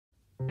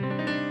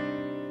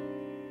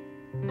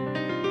Hey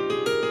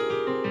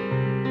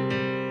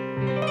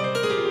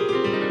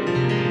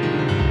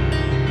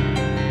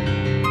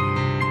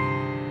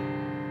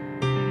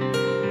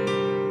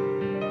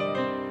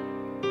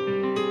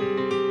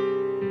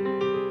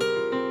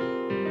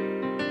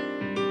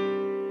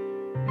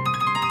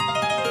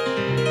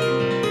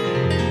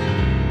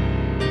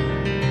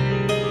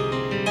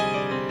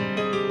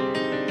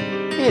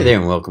there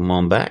and welcome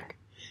on back.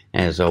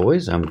 As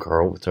always, I'm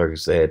Carl with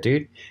Target's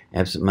Attitude,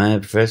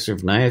 absent-minded professor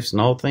of knives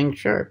and all things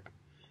sharp.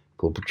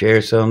 Pull up a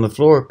chair, sit on the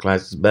floor,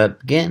 class is about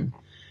to begin.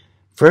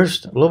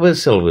 First, a little bit of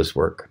syllabus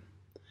work.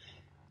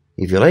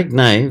 If you like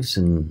knives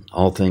and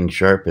all things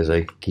sharp, as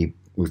I keep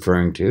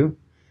referring to,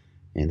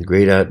 and the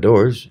great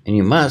outdoors, and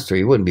you must or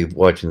you wouldn't be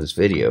watching this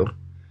video,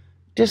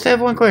 just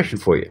have one question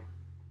for you.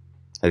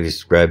 Have you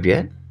subscribed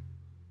yet?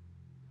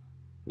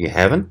 You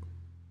haven't?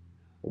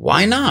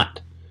 Why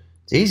not?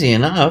 It's easy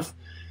enough.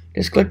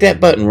 Just click that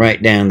button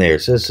right down there.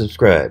 It says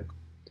subscribe.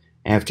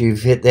 After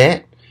you've hit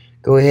that,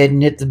 go ahead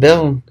and hit the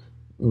bell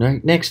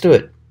right next to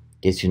it.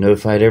 Gets you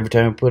notified every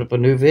time I put up a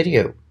new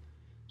video.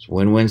 It's a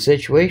win-win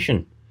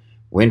situation.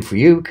 Win for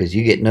you because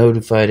you get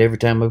notified every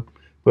time I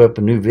put up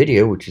a new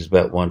video, which is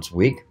about once a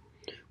week.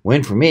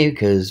 Win for me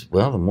because,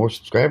 well, the more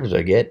subscribers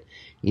I get,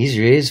 the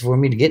easier it is for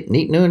me to get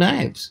neat new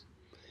knives.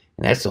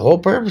 And that's the whole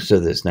purpose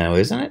of this now,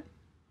 isn't it?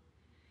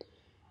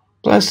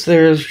 Plus,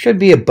 there should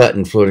be a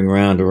button floating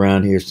around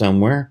here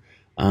somewhere.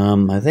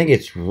 I think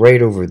it's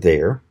right over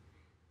there.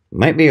 It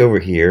might be over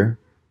here.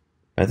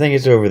 I think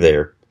it's over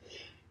there.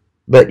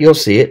 But you'll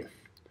see it.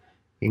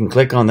 You can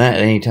click on that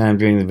any time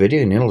during the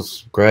video and it'll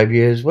subscribe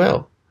you as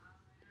well.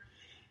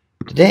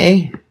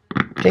 Today,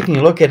 taking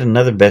a look at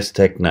another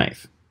Bestech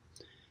knife.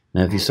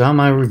 Now, if you saw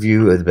my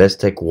review of the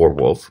Bestech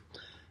Warwolf,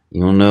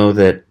 you'll know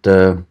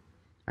that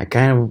I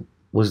kind of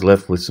was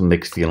left with some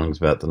mixed feelings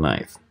about the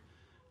knife.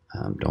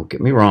 Don't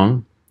get me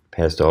wrong,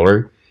 passed all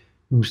our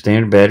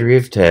standard battery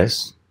of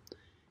tests.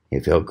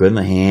 It felt good in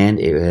the hand.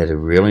 It had a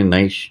really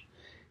nice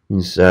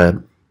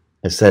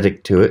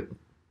aesthetic to it.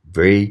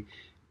 Very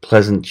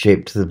pleasant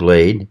shape to the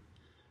blade.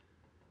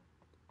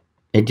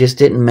 It just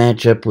didn't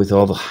match up with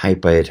all the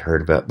hype I had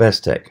heard about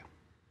Bestech.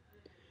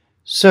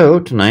 So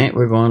tonight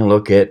we're going to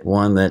look at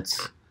one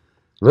that's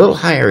a little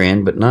higher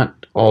end, but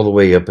not all the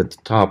way up at the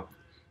top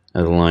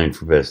of the line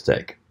for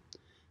Bestech.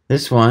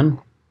 This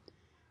one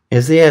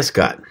is the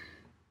Ascot.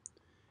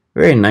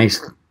 Very nice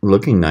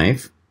looking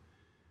knife.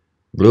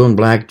 Blue and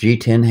black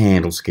G10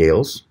 handle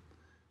scales.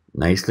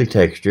 Nicely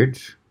textured.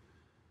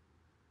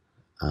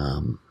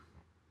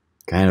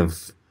 Kind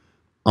of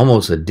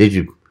almost a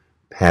digit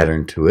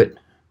pattern to it.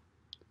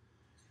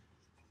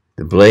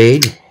 The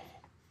blade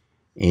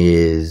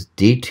is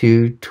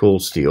D2 tool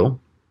steel.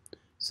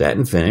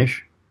 Satin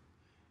finish.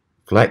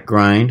 Flat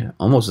grind.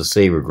 Almost a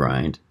saber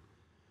grind.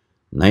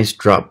 Nice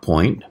drop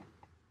point.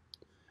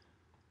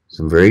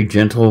 Some very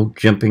gentle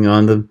jumping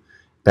on the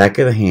back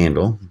of the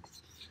handle.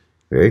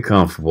 Very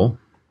comfortable.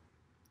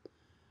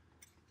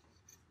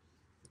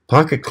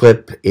 Pocket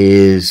clip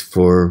is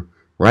for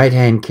right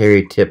hand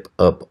carry tip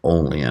up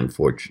only,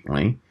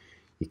 unfortunately.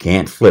 You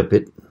can't flip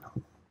it.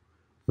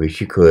 Wish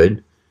you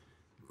could.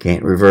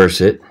 Can't reverse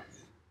it.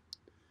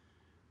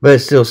 But it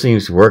still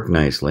seems to work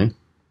nicely.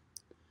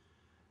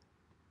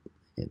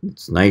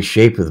 It's a nice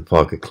shape of the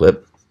pocket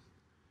clip.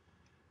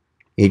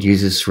 It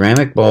uses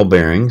ceramic ball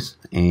bearings,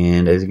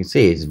 and as you can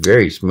see, it's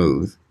very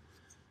smooth.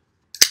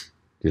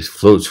 Just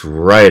floats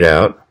right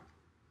out.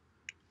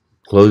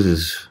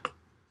 Closes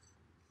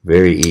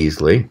very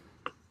easily.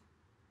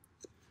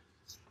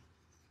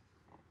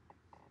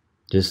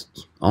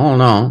 Just all in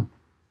all,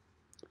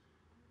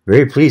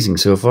 very pleasing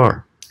so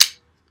far.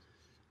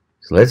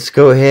 So let's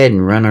go ahead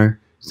and run our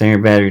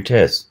standard battery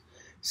test.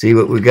 See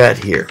what we got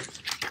here.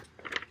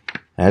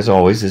 As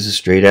always, this is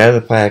straight out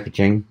of the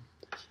packaging.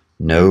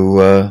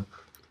 No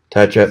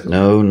touch up,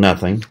 no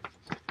nothing.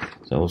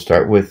 So we'll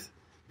start with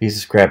a piece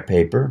of scrap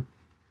paper.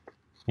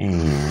 And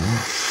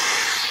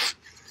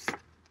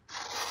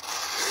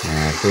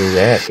after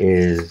that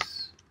is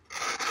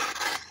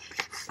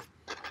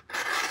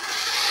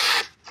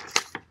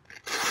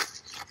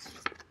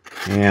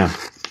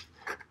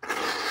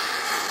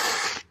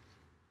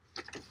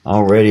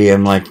already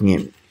I'm liking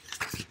it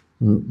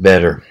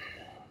better.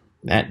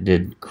 That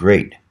did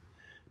great.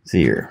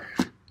 See here.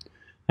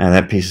 Now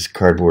that piece of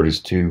cardboard is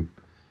too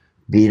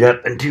beat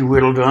up and too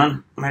whittled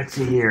on. Let's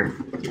see here.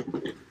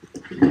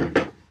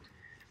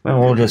 Well,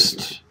 we'll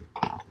just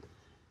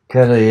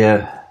cut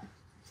a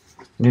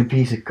new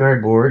piece of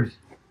cardboard.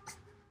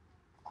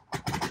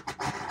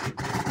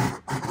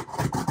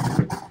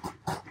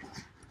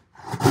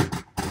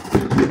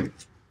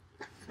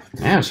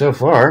 Now, so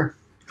far,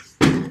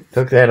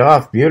 took that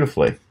off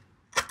beautifully.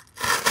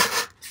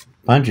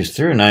 Punches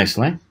through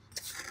nicely.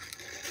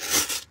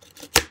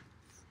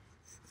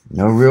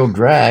 No real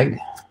drag.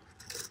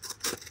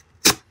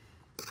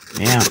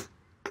 Yeah.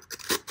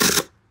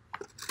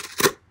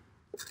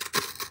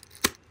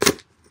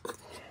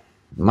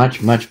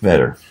 Much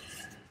better.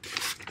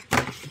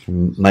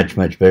 Much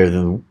better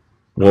than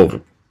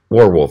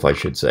Warwolf, I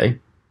should say.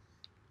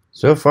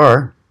 So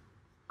far,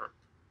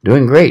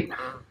 Doing great.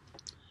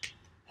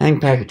 Hang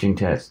packaging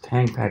test.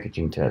 Hang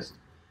packaging test.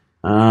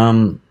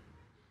 Now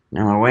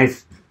my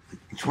wife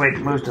swiped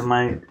most of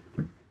my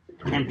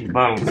empty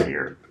bottles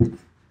here.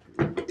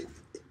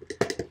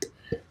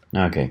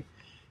 Okay.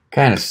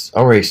 Kind of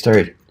already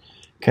started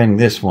cutting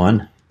this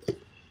one.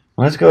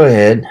 Let's go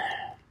ahead.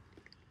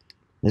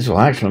 This will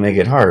actually make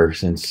it harder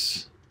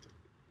since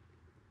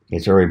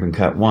it's already been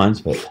cut once,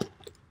 but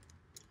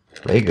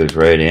blade goes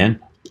right in.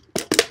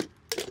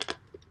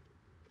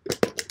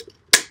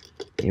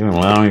 Even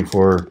allowing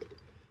for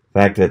the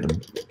fact that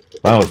the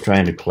bottle is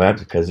trying to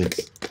collapse because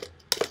it's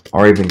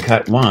already been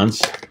cut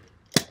once.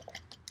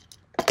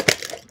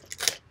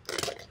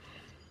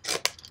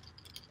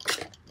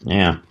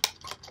 Yeah.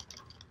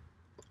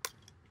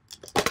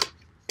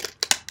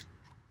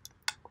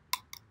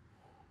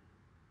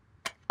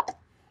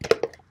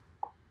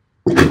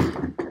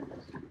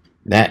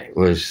 That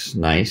was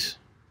nice.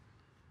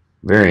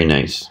 Very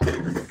nice.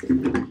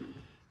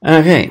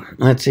 Okay,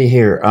 let's see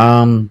here.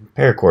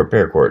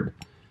 Paracord.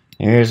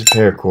 Here's a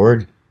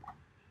paracord.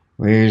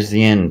 Where's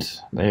the end?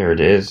 There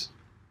it is.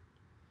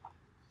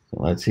 So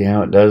let's see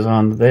how it does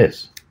on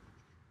this.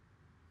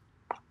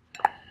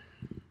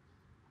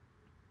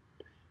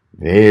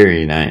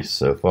 Very nice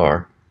so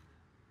far.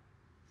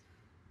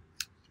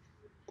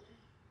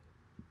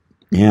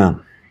 Yeah.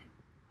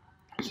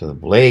 So the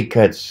blade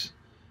cuts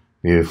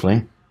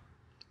beautifully.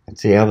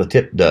 Let's see how the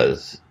tip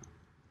does.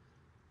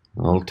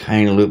 A little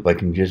tiny loop I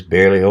can just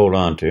barely hold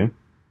on to.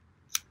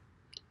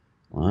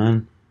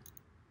 One.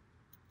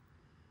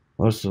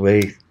 Most of the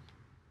way.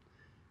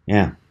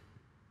 Yeah.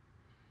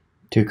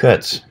 2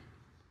 cuts.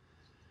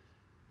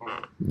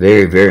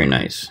 Very, very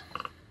nice.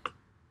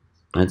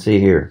 Let's see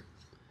here.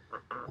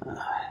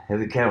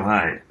 Heavy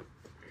cowhide.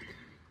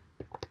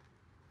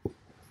 You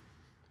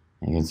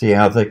can see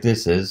how thick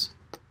this is.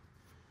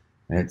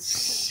 Let's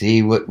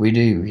see what we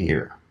do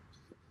here.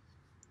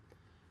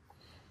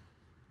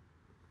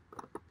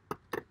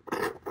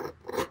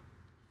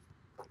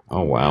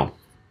 Oh, wow.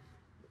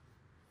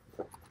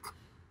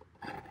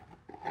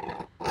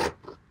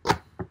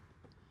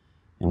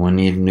 And we'll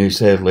need a new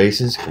set of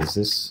laces because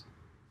this,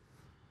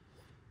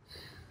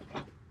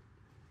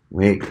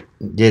 we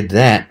did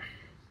that.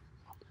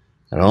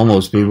 I'd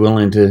almost be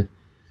willing to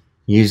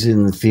use it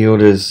in the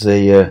field as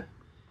a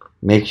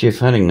makeshift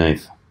hunting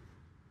knife.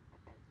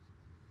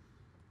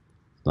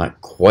 Not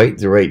quite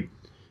the right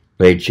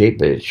blade shape,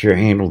 but it sure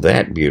handled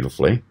that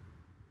beautifully.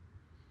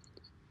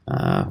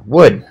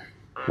 Wood.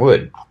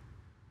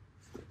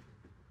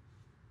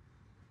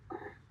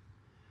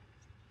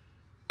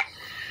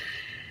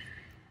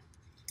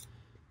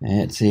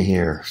 Let's see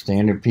here.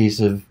 Standard piece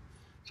of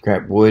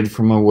scrap wood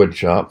from a wood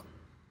shop.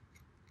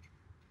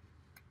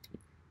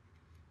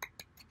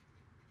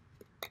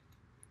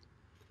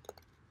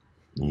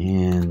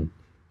 And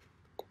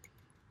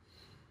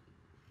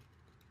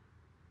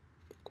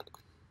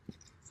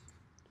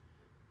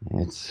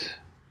it's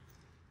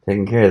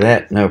taking care of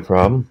that, no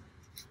problem.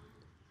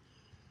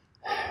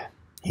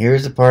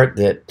 Here's the part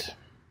that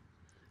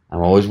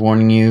I'm always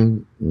warning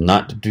you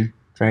not to do.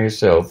 Try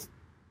yourself.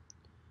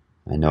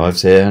 I know I've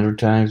said it 100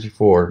 times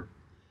before.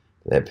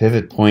 That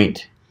pivot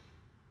point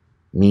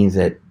means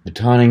that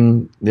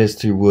batoning this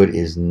through wood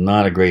is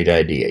not a great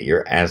idea.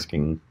 You're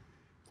asking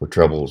for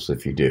troubles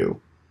if you do.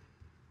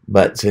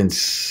 But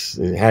since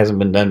it hasn't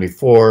been done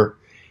before,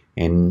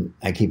 and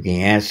I keep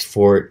getting asked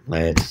for it,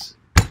 let's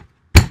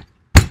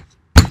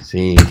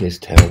see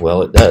just how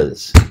well it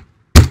does.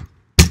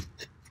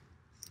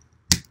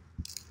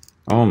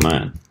 Oh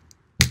man.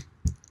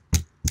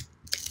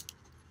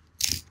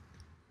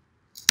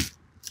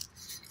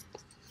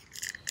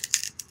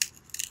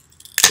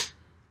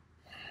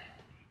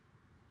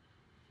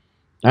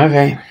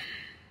 Okay.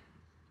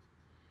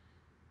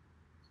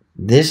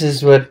 This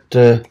is what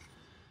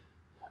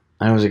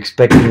I was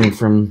expecting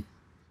from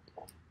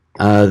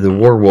the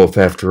Warwolf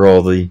after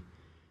all the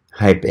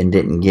hype and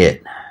didn't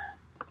get.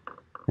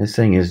 This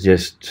thing is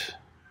just,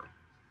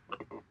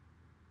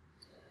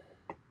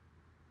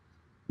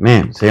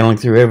 man, sailing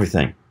through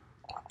everything.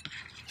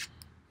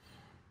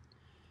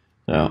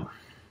 So,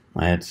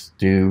 let's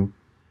do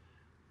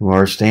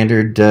our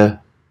standard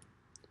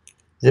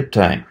zip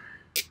tie.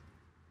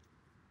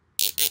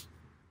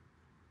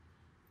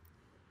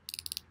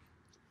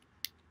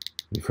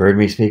 You've heard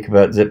me speak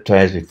about zip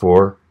ties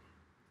before.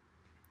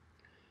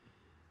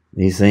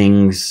 These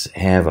things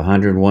have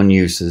 101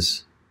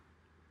 uses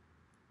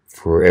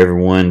for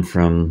everyone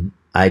from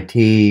IT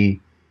to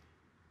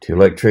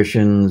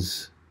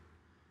electricians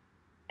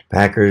to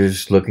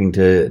packers looking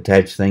to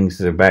attach things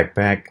to their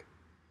backpack,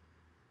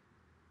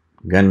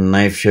 gun and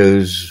knife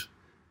shows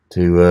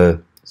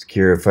to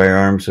secure a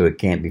firearm so it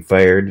can't be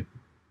fired,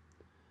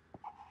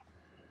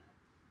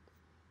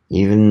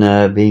 even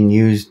being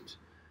used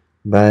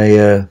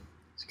by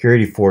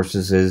security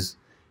forces as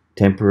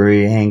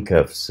temporary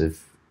handcuffs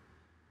if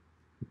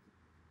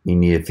you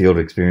need a field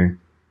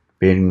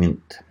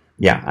expedient.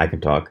 Yeah, I can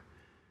talk.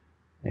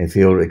 A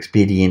field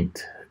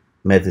expedient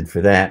method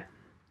for that.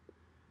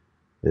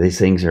 These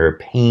things are a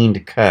pain to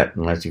cut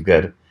unless you've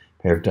got a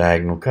pair of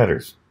diagonal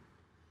cutters.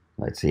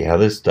 Let's see how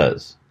this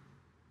does.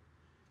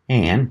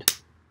 And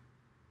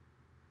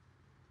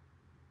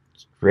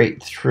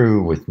straight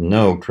through with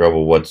no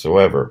trouble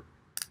whatsoever.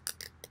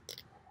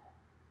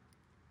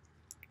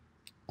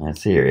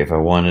 Let's see here. If I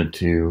wanted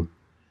to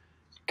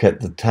cut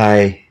the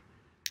tie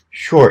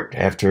short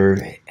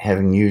after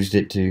having used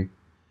it to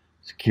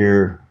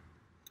secure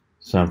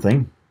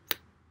something.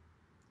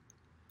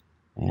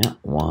 Yeah,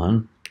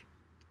 1,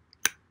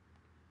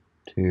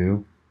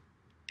 2.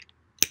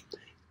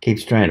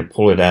 Keeps trying to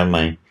pull it out of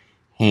my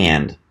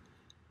hand,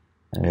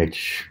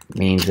 which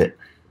means that,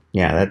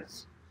 yeah,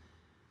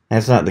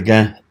 that's not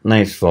the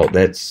knife's fault.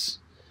 That's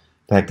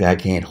the fact that I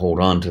can't hold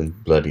on to the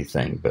bloody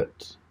thing.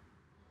 But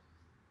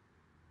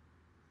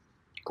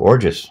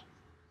gorgeous,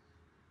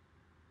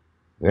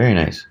 very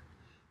nice.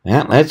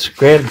 Now let's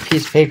grab a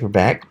piece of paper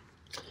back.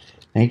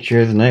 Make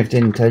sure the knife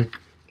didn't take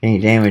any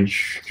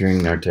damage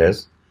during our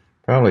test.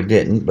 Probably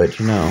didn't, but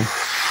you know.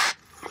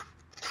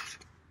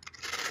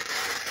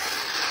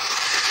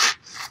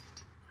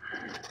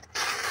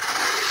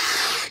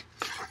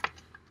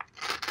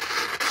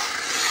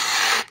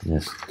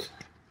 Just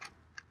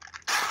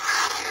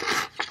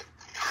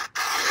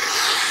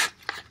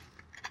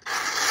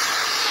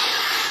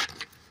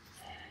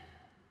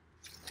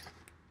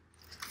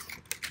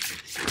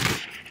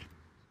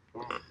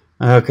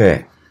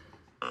okay.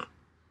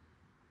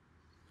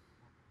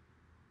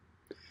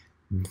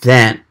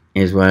 That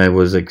is what I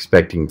was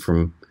expecting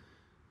from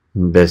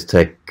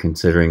Bestech,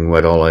 considering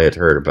what all I had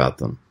heard about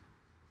them.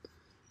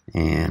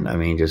 And I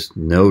mean, just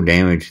no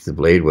damage to the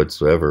blade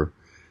whatsoever.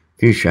 A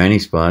few shiny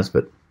spots,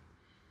 but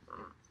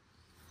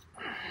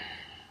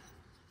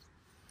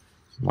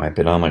wipe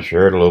it on my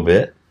shirt a little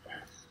bit,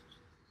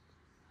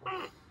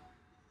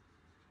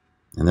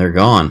 and they're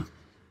gone.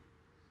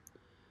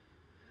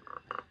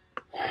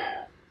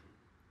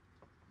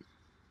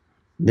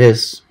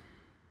 This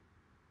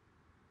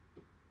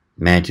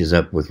matches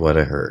up with what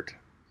I heard.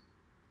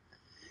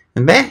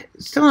 And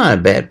still not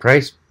a bad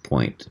price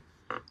point.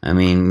 I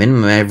mean,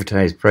 minimum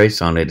advertised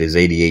price on it is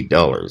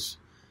 $88.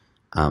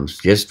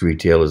 Just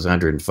retail is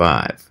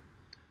 $105.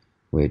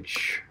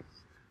 Which,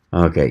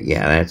 okay,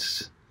 yeah,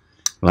 that's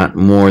a lot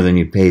more than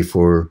you pay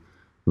for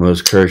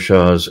most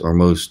Kershaws or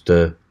most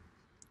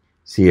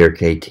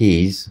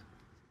CRKTs.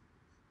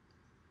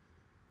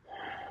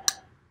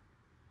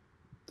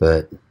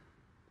 But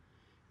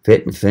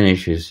fit and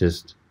finish is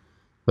just,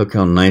 look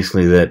how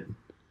nicely that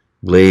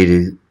blade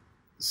is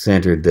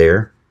centered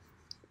there.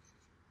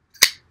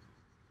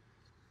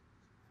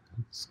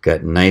 It's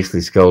got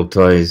nicely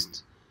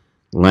sculptized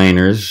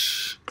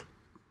liners.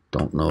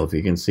 Don't know if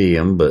you can see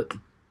them, but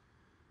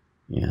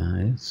yeah,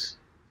 it's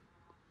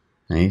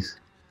nice.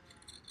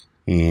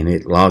 And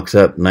it locks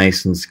up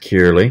nice and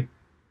securely.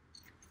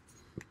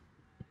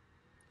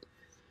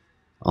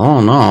 All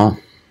in all,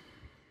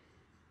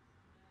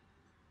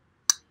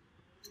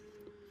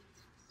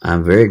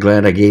 I'm very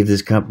glad I gave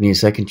this company a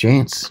second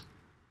chance.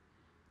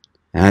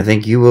 And I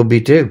think you will be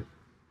too.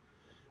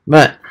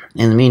 But,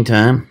 in the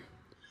meantime,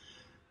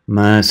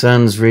 my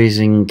son's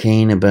raising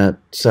Cain about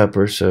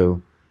supper,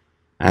 so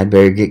I'd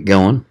better get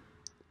going.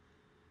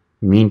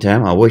 In the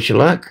meantime, I wish you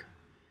luck.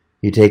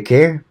 You take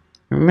care.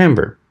 And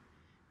remember,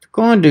 if you're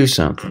going to do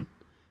something,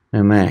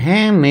 no matter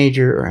how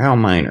major or how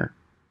minor,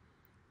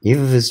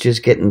 even if it's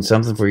just getting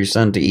something for your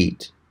son to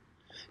eat,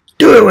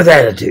 do it with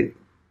attitude.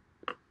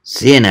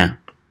 See you now.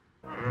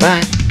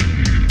 Bye.